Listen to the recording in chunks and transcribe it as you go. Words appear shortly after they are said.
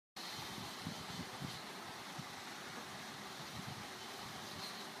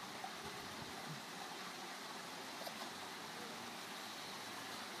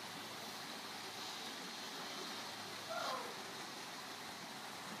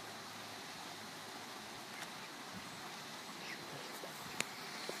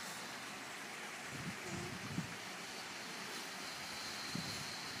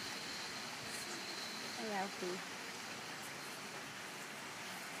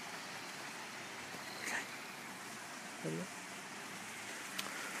Hello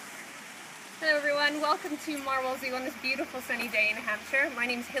everyone, welcome to Marwell Zoo on this beautiful sunny day in Hampshire. My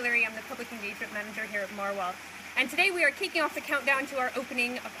name is Hilary, I'm the Public Engagement Manager here at Marwell. And today we are kicking off the countdown to our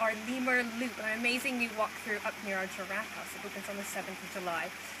opening of our Lemur Loop, an amazing new walkthrough up near our giraffe house. It opens on the 7th of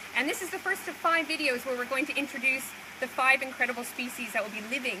July. And this is the first of 5 videos where we're going to introduce the 5 incredible species that will be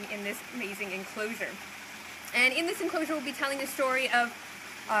living in this amazing enclosure. And in this enclosure we'll be telling the story of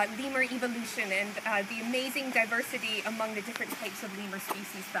lemur evolution and the amazing diversity among the different types of lemur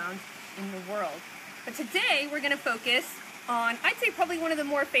species found in the world. But today we're going to focus on, I'd say, probably one of the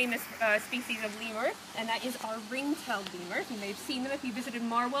more famous species of lemur, and that is our ring-tailed lemurs. You may have seen them if you visited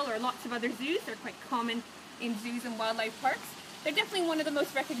Marwell or lots of other zoos. They're quite common in zoos and wildlife parks. They're definitely one of the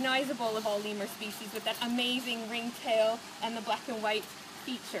most recognizable of all lemur species, with that amazing ring tail and the black and white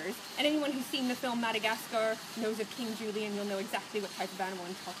features. And anyone who's seen the film Madagascar knows of King Julian. You'll know exactly what type of animal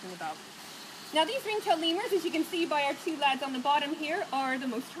I'm talking about. Now these ring-tailed lemurs, as you can see by our 2 lads on the bottom here, are the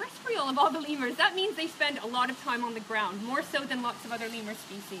most terrestrial of all the lemurs. That means they spend a lot of time on the ground, more so than lots of other lemur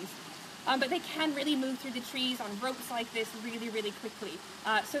species. But they can really move through the trees on ropes like this really, really quickly.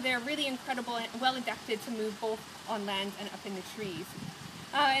 So they're really incredible and well adapted to move both on land and up in the trees.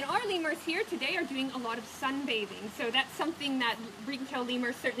 And our lemurs here today are doing a lot of sunbathing. So that's something that ring-tailed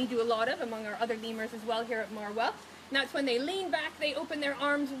lemurs certainly do a lot of among our other lemurs as well here at Marwell. And that's when they lean back, they open their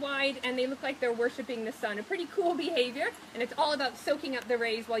arms wide, and they look like they're worshipping the sun. A pretty cool behavior, and it's all about soaking up the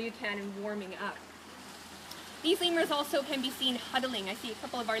rays while you can and warming up. These lemurs also can be seen huddling. I see a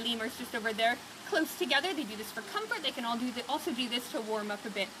couple of our lemurs just over there close together. They do this for comfort. They can also do this to warm up a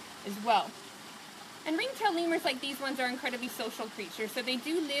bit as well. And ring-tailed lemurs like these ones are incredibly social creatures. So they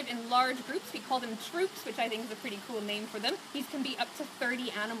do live in large groups. We call them troops, which I think is a pretty cool name for them. These can be up to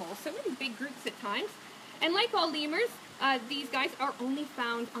 30 animals, so really big groups at times. And like all lemurs, these guys are only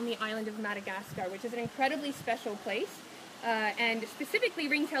found on the island of Madagascar, which is an incredibly special place. And specifically,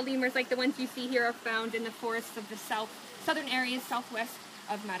 ring-tailed lemurs like the ones you see here are found in the forests of the southern areas southwest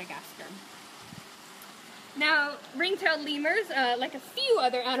of Madagascar. Now, ring-tailed lemurs, like a few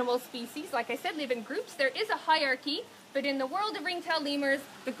other animal species, like I said, live in groups. There is a hierarchy, but in the world of ring-tailed lemurs,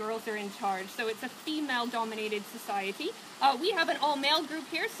 the girls are in charge. So it's a female-dominated society. We have an all-male group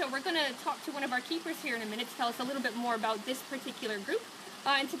here, so we're going to talk to one of our keepers here in a minute to tell us a little bit more about this particular group.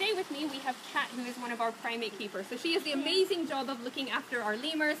 And today with me, we have Kat, who is one of our primate keepers. So she has the amazing job of looking after our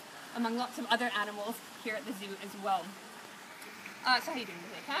lemurs, among lots of other animals here at the zoo as well. So how are you doing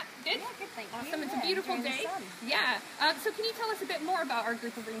today, Kat? Good? Yeah, good, thank you. Awesome, it's a beautiful day. Yeah. So can you tell us a bit more about our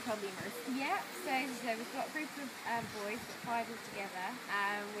group of ring-tailed lemurs? Yeah, so we've got a group of boys, we've got 5 altogether.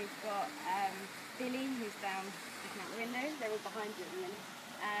 We've got Billy, who's down looking out the window. They're all behind you at the minute.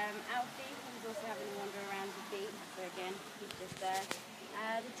 Alfie, who's also having a wander around the beat. So again, he's just there.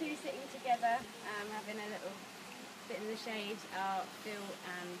 The 2 sitting together, having a little bit in the shade, are Phil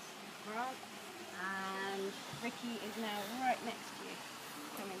and Grant. And Ricky is now right next to you,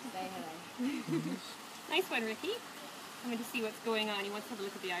 coming to say hello. Nice one, Ricky. I'm going to see what's going on. He wants to have a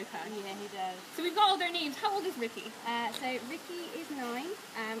look at the iPad. Yeah, he does. So we've got all their names. How old is Ricky? So Ricky is 9,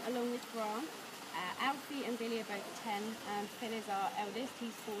 along with Grant. Alfie and Billy are both 10, and Phil is our eldest.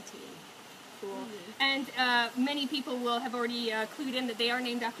 He's 14. Cool. And many people will have already clued in that they are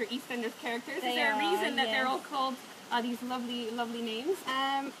named after EastEnders characters. Is there a reason that they're all called these lovely, lovely names?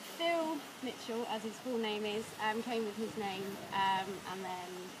 Phil Mitchell, as his full name is, came with his name, and then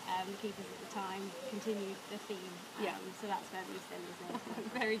the keepers at the time continued the theme. So that's where the EastEnders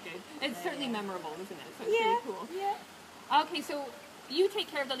name. Very good. It's certainly memorable, isn't it? So it's really cool. Yeah. Okay, so you take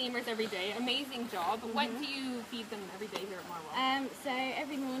care of the lemurs every day. Amazing job. What do you feed them every day here at Marwell? So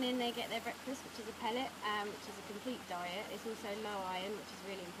every morning they get their breakfast, which is a pellet, which is a complete diet. It's also low iron, which is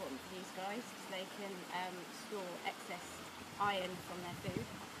really important for these guys because they can store excess iron from their food.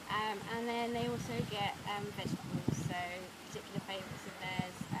 And then they also get vegetables. So particular favourites of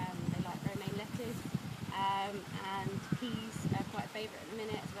theirs, they like romaine lettuce, and peas are quite a favourite at the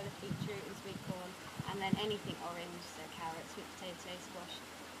minute, as well as beetroot and sweet corn. And then anything orange, so carrots, sweet potato, squash.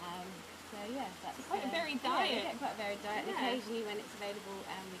 So yeah, that's quite a varied diet. Yeah, they get quite a varied diet. And occasionally, when it's available,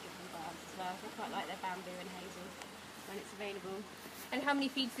 we give them barbs as well. They quite like their bamboo and hazel when it's available. And how many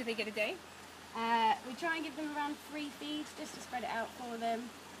feeds do they get a day? We try and give them around 3 feeds just to spread it out for them,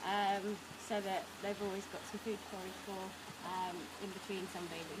 so that they've always got some food forage for in between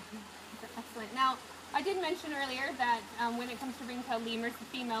sunbathing. Excellent. Now, I did mention earlier that when it comes to ring-tailed lemurs, the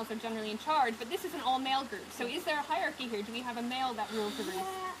females are generally in charge, but this is an all-male group. So is there a hierarchy here? Do we have a male that rules the roost?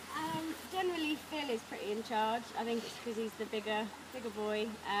 Yeah, generally Phil is pretty in charge. I think it's because he's the bigger boy.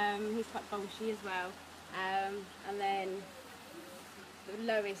 He's quite bolshy as well. And then the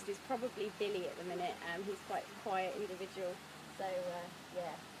lowest is probably Billy at the minute. He's quite a quiet individual, so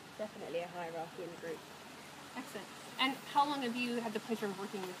yeah, definitely a hierarchy in the group. Excellent. And how long have you had the pleasure of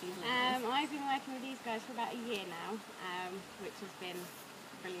working with these lemurs? I've been working with these guys for about a year now, which has been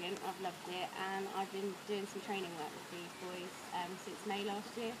brilliant. I've loved it, and I've been doing some training work with these boys since May last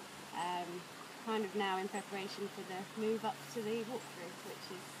year. Kind of now in preparation for the move up to the walkthrough, which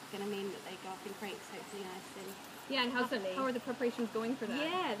is going to mean that they go up in crates, hopefully nice and yeah. And how are the preparations going for that?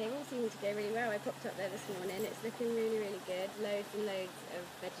 Yeah, they all seem to go really well. I popped up there this morning. It's looking really, really good. Loads and loads of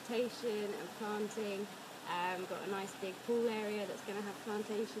vegetation and planting. Got a nice big pool area that's going to have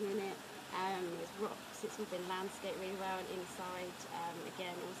plantation in it. There's rocks. It's all been landscaped really well, and inside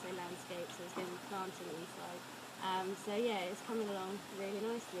again also landscaped. So there's been planting inside. So yeah, it's coming along really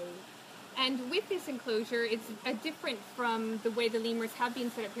nicely. And with this enclosure, it's different from the way the lemurs have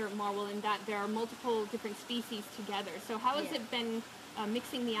been set up here at Marwell in that there are multiple different species together. So how has it been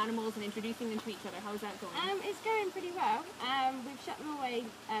mixing the animals and introducing them to each other? How is that going? It's going pretty well. We've shut them away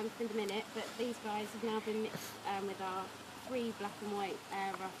for the minute, but these guys have now been mixed with our 3 black and white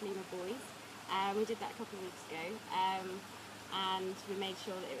rough lemur boys. We did that a couple of weeks ago. And we made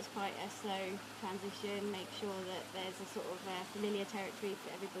sure that it was quite a slow transition, make sure that there's a sort of familiar territory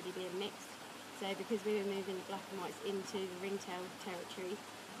for everybody being mixed. So because we were moving the black and whites into the ringtail territory,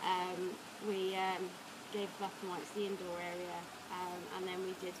 we gave black and whites the indoor area, and then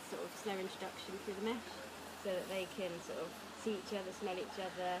we did sort of slow introduction through the mesh so that they can sort of see each other, smell each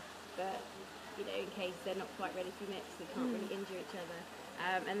other, but you know, in case they're not quite ready to be mixed, they can't really injure each other.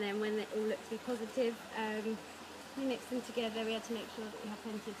 And then when they all look to be positive, we mixed them together. We had to make sure that we have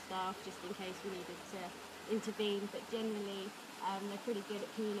plenty of staff just in case we needed to intervene, but generally they're pretty good at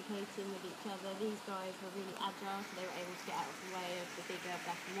communicating with each other. These guys were really agile, so they were able to get out of the way of the bigger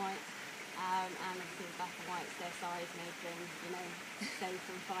black and whites, and obviously the black and whites, their size made them, you know, safe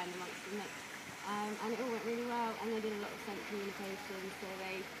and fine amongst the mix. And it all went really well, and they did a lot of scent communication, so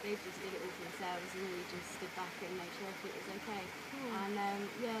they just did it all for themselves, and we just stood back and made sure if it was okay. And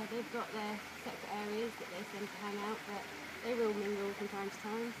yeah, they've got their separate areas that they tend to hang out, but they will mingle from time to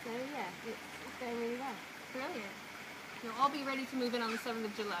time, so yeah, it's going really well. Brilliant. You'll all be ready to move in on the 7th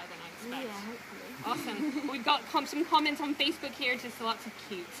of July then, I expect. Yeah, hopefully. Awesome. We've got some comments on Facebook here, just lots of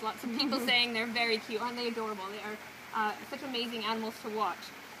cutes. Lots of people saying they're very cute. Aren't they adorable? They are such amazing animals to watch.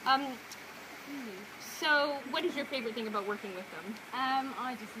 So, what is your favourite thing about working with them?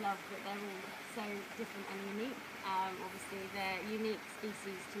 I just love that they're all so different and unique. Obviously, they're unique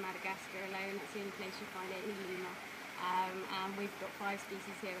species to Madagascar alone. That's the only place you find it in Lemur. And we've got 5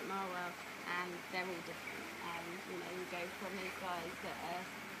 species here at Marwell, and they're all different. You know, we go from these guys that are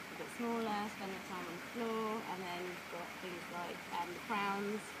a bit smaller, spend their time on the floor, and then we've got things like the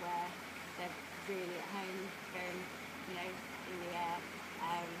crowns, where they're really at home, going, you know, in the air.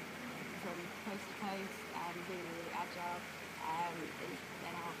 From coast to coast, really, really agile.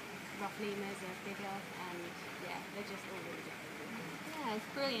 Then our rough lemurs are bigger, and yeah, they're just all really different. Yeah, it's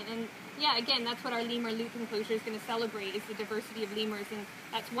brilliant. And yeah, again, that's what our lemur loop enclosure is going to celebrate, is the diversity of lemurs, and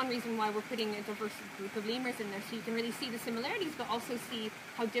that's one reason why we're putting a diverse group of lemurs in there, so you can really see the similarities, but also see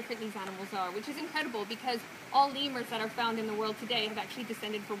how different these animals are, which is incredible because all lemurs that are found in the world today have actually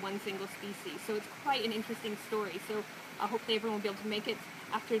descended from one single species. So it's quite an interesting story. So hopefully everyone will be able to make it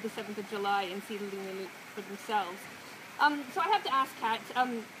after the 7th of July and see the lemur loop for themselves. So I have to ask, Kat,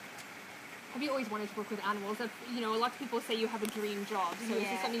 have you always wanted to work with animals? You know, a lot of people say you have a dream job, so is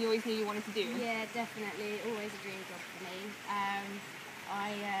this something you always knew you wanted to do? Yeah, definitely. Always a dream job for me.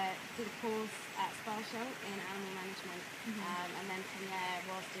 I did a course at Spa in animal management, and then from there,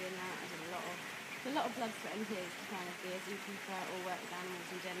 whilst doing that, I did a lot of blood, sweat and tears to kind of be a zookeeper or work with animals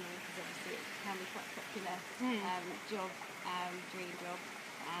in general, because obviously it can be quite a popular job, dream job.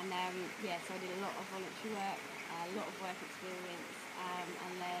 And yeah, so I did a lot of voluntary work, a lot of work experience,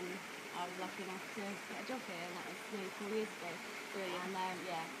 and then I was lucky enough to get a job here, and that was nearly 4 years ago. Brilliant. And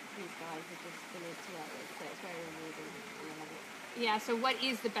yeah, these guys are just brilliant to work with, so it's very rewarding, and I love it. Yeah, so what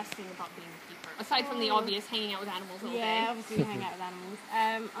is the best thing about being a keeper? Aside from the obvious hanging out with animals all day. Yeah, obviously you hang out with animals.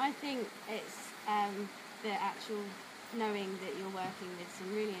 I think it's the actual knowing that you're working with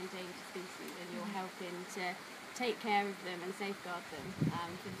some really endangered species and you're helping to take care of them and safeguard them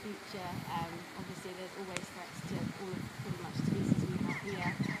for the future. Obviously there's always threats to all of pretty much the species we have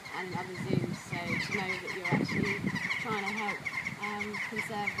here and in other zoos, so to know that you're actually trying to help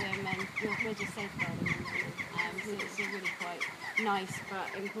conserve them, and we're just safeguarding them really. So it's a really quite nice but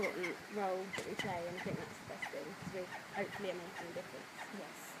important role that we play, and I think that's the best thing, because we're hopefully making a difference.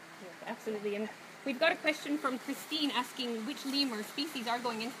 Yes, absolutely. And We've got a question from Christine asking which lemur species are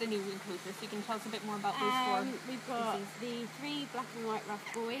going into the new enclosure, so you can tell us a bit more about those four We've got species. the 3 black and white rough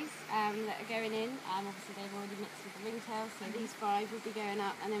boys that are going in. Obviously they've already mixed with the ringtails, so these 5 will be going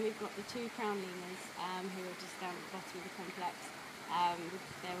up. And then we've got the 2 crown lemurs who are just down at the bottom of the complex.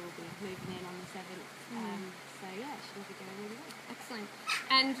 They will be moving in on the 7th. So yeah, it should all be going really well. Excellent.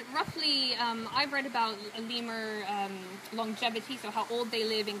 And roughly, I've read about a lemur longevity, so how old they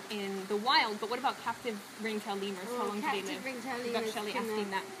live in the wild, but what about captive ringtail lemurs? How long do they live? Captive ringtail We've got lemurs Shelley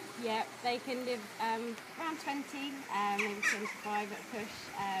asking that. Yeah, they can live around 20, maybe 25 at a push.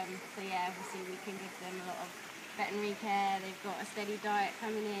 So yeah, obviously we can give them a lot of veterinary care. They've got a steady diet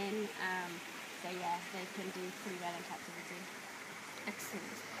coming in. So yeah, they can do pretty well in captivity. Excellent.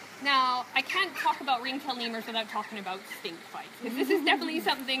 Now, I can't talk about ringtail lemurs without talking about stink fights, because this is definitely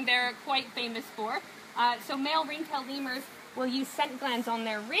something they're quite famous for. So male ringtail lemurs will use scent glands on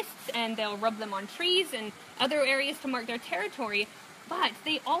their wrists, and they'll rub them on trees and other areas to mark their territory, but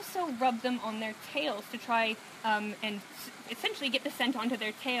they also rub them on their tails to try and essentially get the scent onto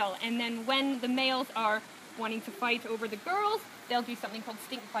their tail. And then when the males are wanting to fight over the girls, they'll do something called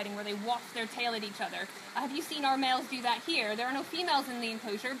stink fighting, where they waft their tail at each other. Have you seen our males do that here? There are no females in the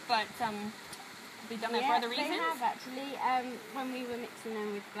enclosure, but have they done that for other reasons? They have actually. When we were mixing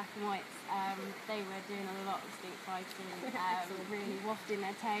them with black and whites, they were doing a lot of stink fighting, really wafting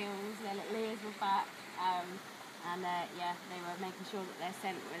their tails, their little ears were back, and yeah, they were making sure that their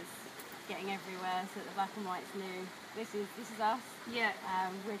scent was getting everywhere, so that the black and whites knew this is us. Yeah.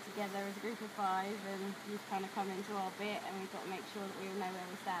 We're together as a group of 5, and you've kind of come into our bit, and we've got to make sure that we all know where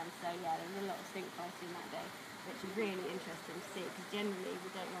we stand. So yeah, there was a lot of stink fighting that day, which is really interesting to see, because generally we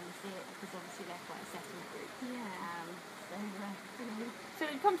don't normally see it, because obviously they're quite a settled group. So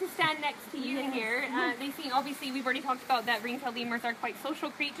they've come to stand next to you here. They seem, obviously we've already talked about that ringtail lemurs are quite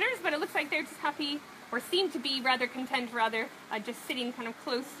social creatures, but it looks like they're just happy, or seem to be rather content, just sitting kind of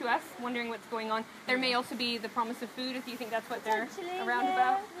close to us, wondering what's going on. There may also be the promise of food, if you think that's what they're around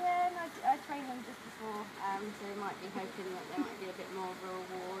about. Yeah, and I trained them just before, so they might be hoping that there might be a bit more of a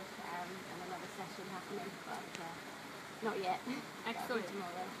reward and another session happening, but not yet. Excellent.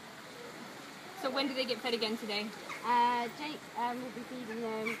 Tomorrow. So when do they get fed again today? Jake will be feeding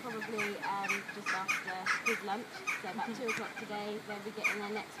them probably just after his lunch, so about 2 o'clock today they'll be getting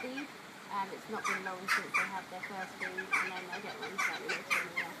their next feed. It's not been long since they had their first food, and then they'll get one slightly later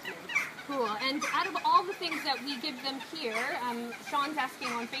in the afternoon. Cool. And out of all the things that we give them here, Sean's asking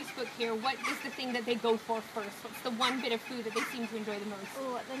on Facebook here, what is the thing that they go for first? What's the one bit of food that they seem to enjoy the most?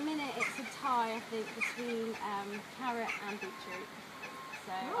 Oh, at the minute it's a tie, I think, between carrot and beetroot.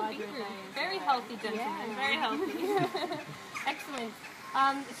 So either of those. Very healthy, gentlemen. Yeah. Very healthy. Excellent.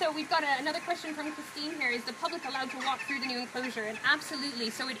 So we've got another question from Christine here. Is the public allowed to walk through the new enclosure? And absolutely.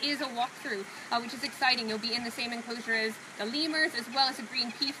 So it is a walkthrough, which is exciting. You'll be in the same enclosure as the lemurs, as well as a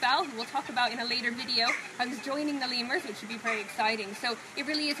green peafowl, who we'll talk about in a later video. I was joining the lemurs, which should be very exciting. So it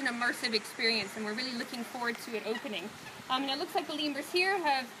really is an immersive experience, and we're really looking forward to it opening. And it looks like the lemurs here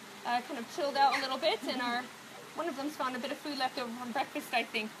have kind of chilled out a little bit and are... One of them's found a bit of food left over from breakfast, I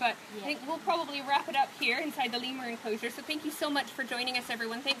think, but I think we'll probably wrap it up here inside the lemur enclosure. So thank you so much for joining us,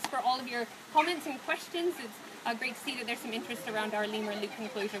 everyone. Thanks for all of your comments and questions. It's great to see that there's some interest around our lemur loop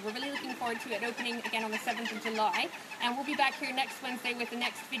enclosure. We're really looking forward to it opening again on the 7th of July, and we'll be back here next Wednesday with the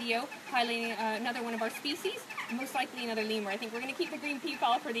next video highlighting another one of our species, most likely another lemur. I think we're going to keep the green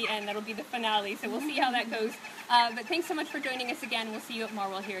peafowl for the end. That'll be the finale, so we'll see how that goes. But thanks so much for joining us again. We'll see you at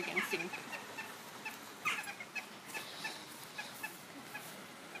Marwell here again soon.